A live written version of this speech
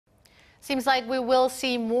Seems like we will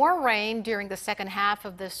see more rain during the second half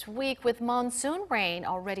of this week, with monsoon rain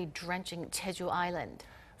already drenching Jeju Island.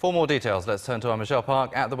 For more details, let's turn to our Michelle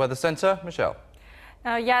Park at the Weather Center. Michelle.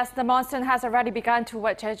 Yes, the monsoon has already begun to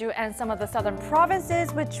wet Jeju and some of the southern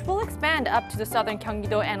provinces, which will expand up to the southern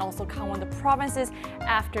Gyeonggi-do and also Gangwon-do provinces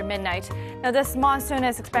after midnight. Now, this monsoon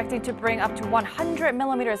is expecting to bring up to 100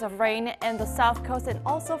 millimeters of rain in the south coast and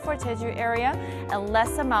also for Jeju area, and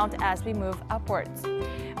less amount as we move upwards.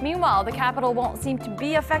 Meanwhile, the capital won't seem to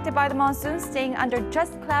be affected by the monsoon, staying under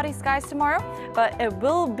just cloudy skies tomorrow, but it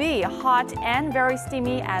will be hot and very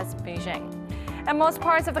steamy as Beijing. And most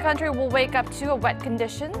parts of the country will wake up to wet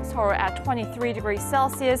conditions, or at 23 degrees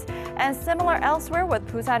Celsius, and similar elsewhere with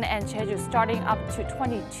Busan and Jeju starting up to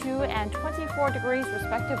 22 and 24 degrees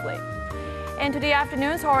respectively. Into the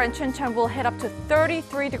afternoon, Seoul and Chuncheon will hit up to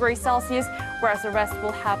 33 degrees Celsius, whereas the rest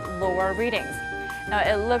will have lower readings. Now,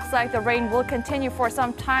 it looks like the rain will continue for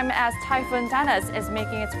some time as Typhoon Danas is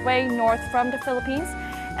making its way north from the Philippines,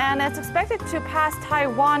 and it's expected to pass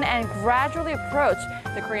Taiwan and gradually approach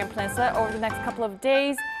the Korean peninsula over the next couple of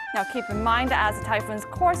days. Now, keep in mind that as the typhoon's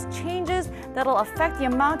course changes, that'll affect the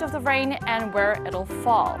amount of the rain and where it'll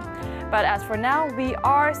fall. But as for now, we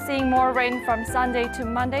are seeing more rain from Sunday to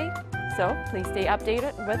Monday, so please stay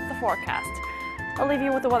updated with the forecast. I'll leave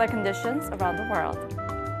you with the weather conditions around the world.